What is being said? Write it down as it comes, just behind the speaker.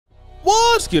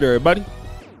good, everybody?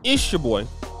 It's your boy,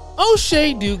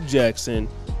 O'Shea Duke Jackson,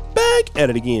 back at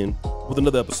it again with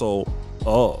another episode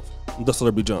of The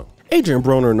Celebrity Junk. Adrien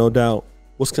Broner, no doubt,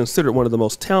 was considered one of the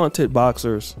most talented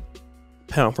boxers,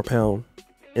 pound for pound,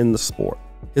 in the sport.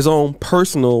 His own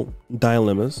personal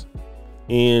dilemmas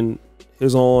and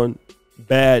his own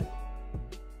bad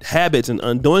habits and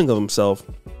undoing of himself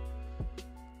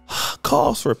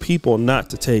calls for people not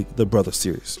to take the brother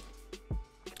serious.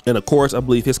 And of course, I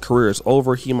believe his career is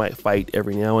over. He might fight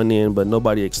every now and then, but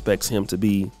nobody expects him to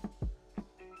be,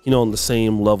 on the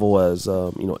same level as,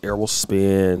 Errol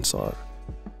Spence or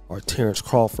Terrence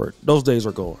Crawford. Those days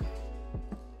are gone.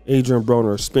 Adrien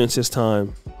Broner spends his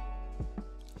time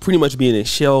pretty much being a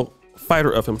shell fighter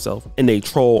of himself and a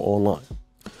troll online.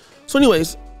 So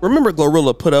anyways, remember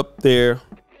Glorilla put up there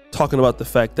talking about the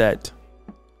fact that,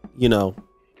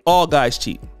 all guys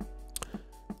cheat.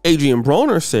 Adrien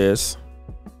Broner says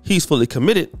he's fully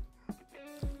committed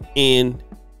and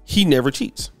he never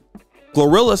cheats.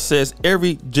 Glorilla says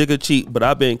every n-gga cheat, but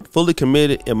I've been fully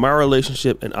committed in my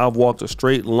relationship and I've walked a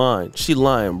straight line. She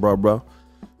lying, bro.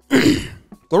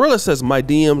 Glorilla says my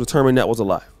DMs determined that was a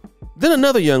lie. Then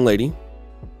another young lady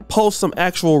posts some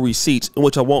actual receipts, in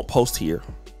which I won't post here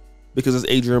because it's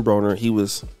Adrien Broner. He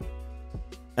was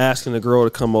asking the girl to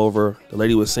come over. The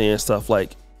lady was saying stuff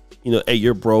like, hey,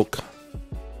 you're broke.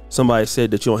 Somebody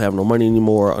said that you don't have no money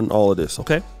anymore and all of this,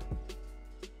 okay?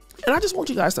 And I just want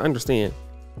you guys to understand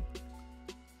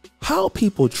how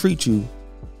people treat you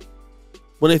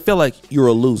when they feel like you're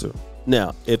a loser.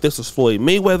 Now, if this was Floyd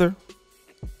Mayweather,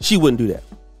 she wouldn't do that.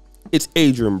 It's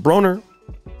Adrien Broner,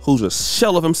 who's a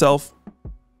shell of himself.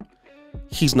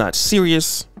 He's not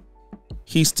serious.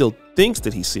 He still thinks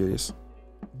that he's serious,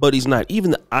 but he's not.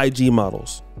 Even the IG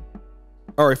models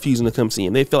are refusing to come see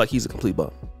him. They feel like he's a complete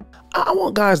bum. I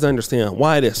want guys to understand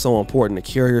why it is so important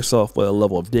to carry yourself with a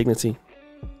level of dignity,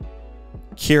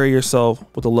 carry yourself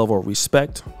with a level of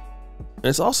respect. And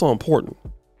it's also important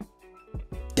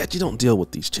that you don't deal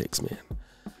with these chicks,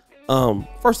 man.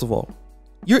 First of all,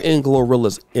 you're in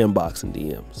Glorilla's inbox and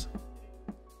DMs.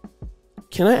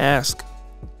 Can I ask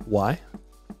why?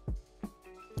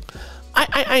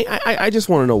 I just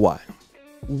want to know why.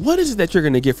 What is it that you're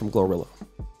going to get from Glorilla?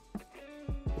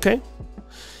 Okay.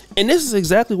 And this is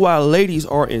exactly why ladies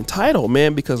are entitled,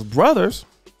 man, because brothers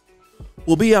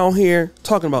will be out here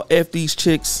talking about F these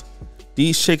chicks.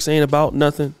 These chicks ain't about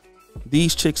nothing.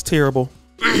 These chicks terrible.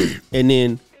 And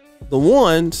then the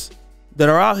ones that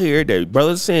are out here that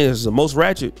brothers saying is the most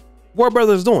ratchet, what are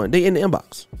brothers doing? They in the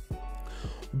inbox.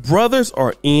 Brothers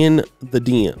are in the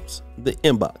DMs, the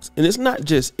inbox. And it's not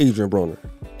just Adrien Broner.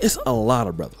 It's a lot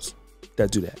of brothers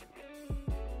that do that.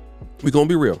 We're going to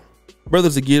be real.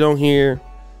 Brothers that get on here.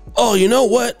 Oh, you know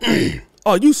what?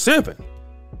 Oh, you simping.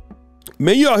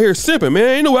 Man, you out here simping, man.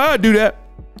 Ain't no way I'd do that.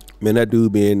 Man, that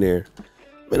dude be in there.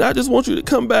 Man, I just want you to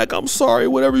come back. I'm sorry.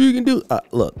 Whatever you can do.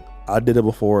 Look, I did it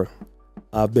before.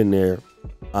 I've been there.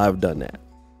 I've done that.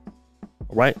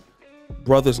 All right?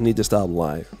 Brothers need to stop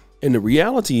lying. And the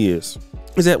reality is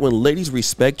that when ladies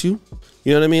respect you,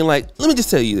 you know what I mean? Like, let me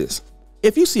just tell you this.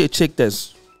 If you see a chick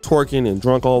that's twerking and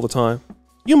drunk all the time,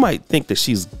 you might think that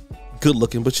she's good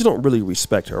looking, but you don't really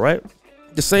respect her, right?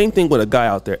 The same thing with a guy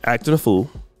out there acting a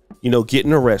fool,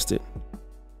 getting arrested,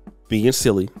 being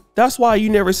silly. That's why you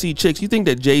never see chicks. You think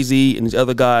that Jay-Z and these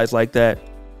other guys like that,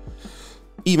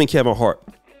 even Kevin Hart.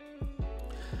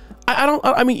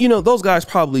 I mean, those guys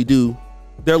probably do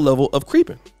their level of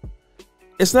creeping.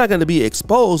 It's not going to be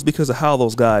exposed because of how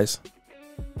those guys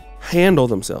handle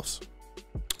themselves.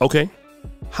 Okay?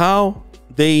 How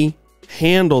they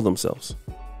handle themselves.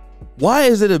 Why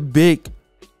is it a big,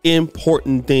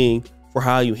 important thing for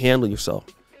how you handle yourself?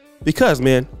 Because,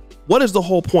 man, what is the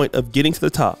whole point of getting to the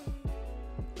top?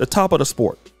 The top of the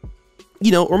sport.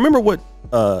 Remember what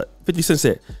 50 Cent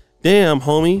said? Damn,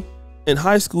 homie, in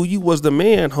high school, you was the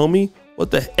man, homie.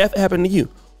 What the F happened to you?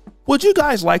 Would you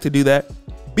guys like to do that?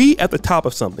 Be at the top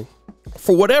of something.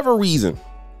 For whatever reason,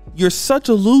 you're such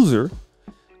a loser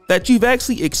that you've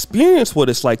actually experienced what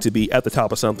it's like to be at the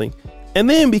top of something. And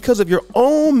then because of your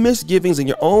own misgivings and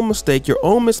your own mistake, your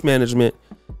own mismanagement,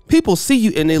 people see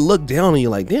you and they look down on you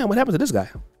like, damn, what happened to this guy?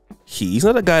 He's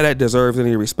not a guy that deserves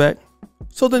any respect.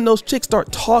 So then those chicks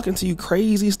start talking to you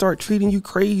crazy, start treating you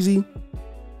crazy.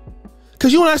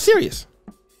 Because you're not serious.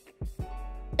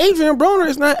 Adrien Broner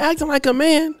is not acting like a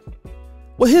man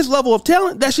with his level of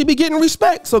talent that should be getting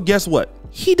respect. So guess what?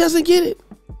 He doesn't get it.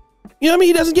 You know what I mean?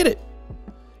 He doesn't get it.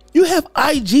 You have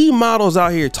IG models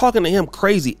out here talking to him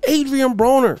crazy. Adrien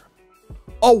Broner,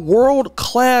 a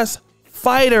world-class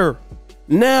fighter,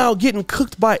 now getting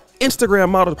cooked by Instagram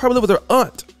models, probably live with her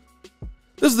aunt.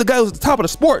 This is the guy who's at the top of the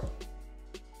sport.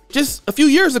 just a few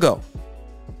years ago.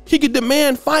 He could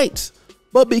demand fights,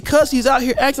 but because he's out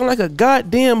here acting like a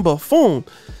goddamn buffoon,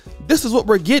 this is what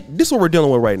we're getting. This is what we're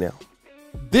dealing with right now.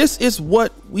 This is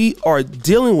what we are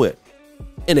dealing with,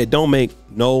 and it don't make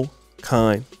no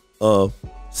kind of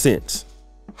sense.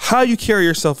 How you carry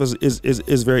yourself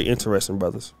is very interesting,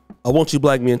 brothers. I want you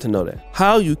black men to know that.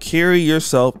 How you carry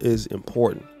yourself is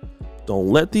important. Don't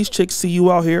let these chicks see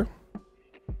you out here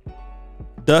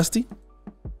dusty,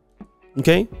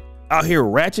 okay? Out here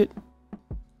ratchet.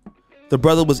 The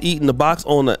brother was eating the box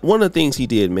on one of the things he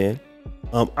did, man.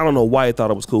 I don't know why he thought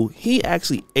it was cool. He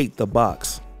actually ate the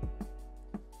box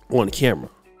on camera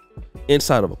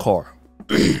inside of a car.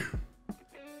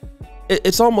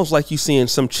 It's almost like you seeing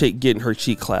some chick getting her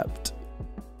cheek clapped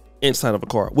inside of a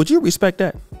car. Would you respect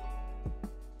that?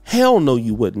 Hell no,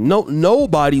 you wouldn't.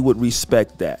 Nobody would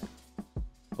respect that.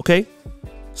 Okay?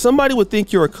 Somebody would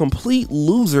think you're a complete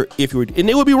loser if you were, and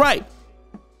they would be right.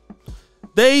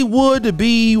 They would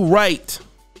be right.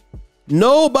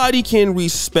 Nobody can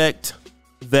respect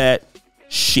that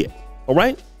shit. All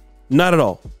right? Not at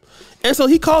all. And so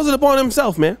he calls it upon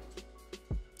himself, man.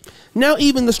 Now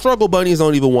even the struggle bunnies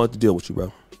don't even want to deal with you,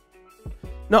 bro.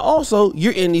 Now also,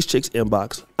 you're in these chicks'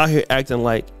 inbox out here acting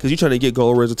like, because you're trying to get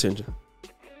Glorilla's attention.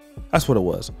 That's what it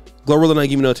was. Glorilla not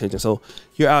giving no attention. So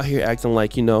you're out here acting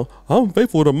like, you know, I'm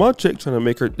faithful to my chick, trying to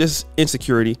make her this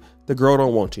insecurity. The girl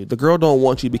don't want you. The girl don't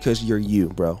want you because you're you,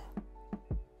 bro.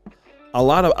 A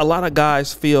lot of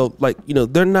guys feel like, you know,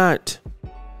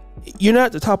 you're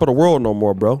not the top of the world no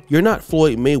more, bro. You're not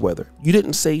Floyd Mayweather. You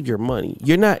didn't save your money.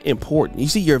 You're not important. You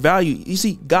see your value. You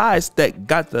see guys that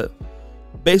got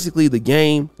basically the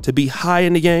game to be high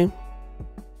in the game,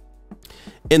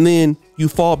 and then you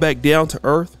fall back down to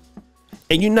earth,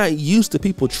 and you're not used to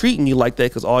people treating you like that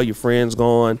because all your friends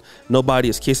gone, nobody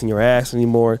is kissing your ass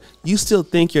anymore. You still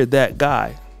think you're that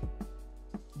guy,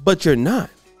 but you're not.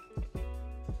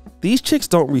 These chicks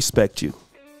don't respect you.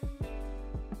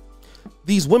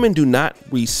 These women do not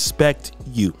respect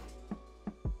you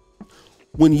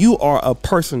when you are a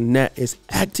person that is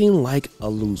acting like a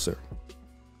loser.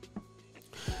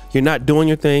 You're not doing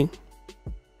your thing.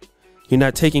 You're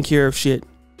not taking care of shit.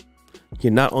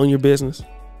 You're not on your business.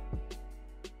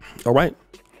 All right?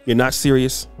 You're not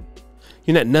serious.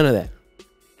 You're not none of that.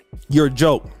 You're a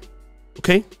joke.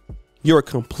 Okay? You're a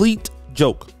complete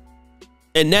joke.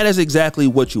 And that is exactly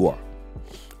what you are.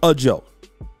 A joke.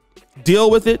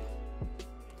 Deal with it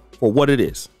for what it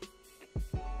is.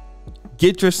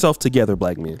 Get yourself together,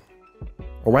 black men.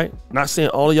 All right? Not saying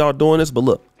all of y'all doing this, but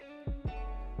look.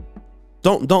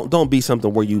 Don't be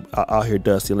something where you out here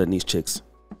dusty letting these chicks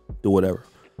do whatever.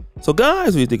 So guys,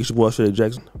 what do you think? It's your boy Shreddy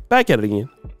Jackson. Back at it again.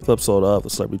 Flip episode of the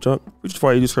Celebrity Drunk. Reach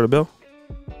before you just heard the bell.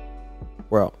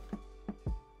 We're out.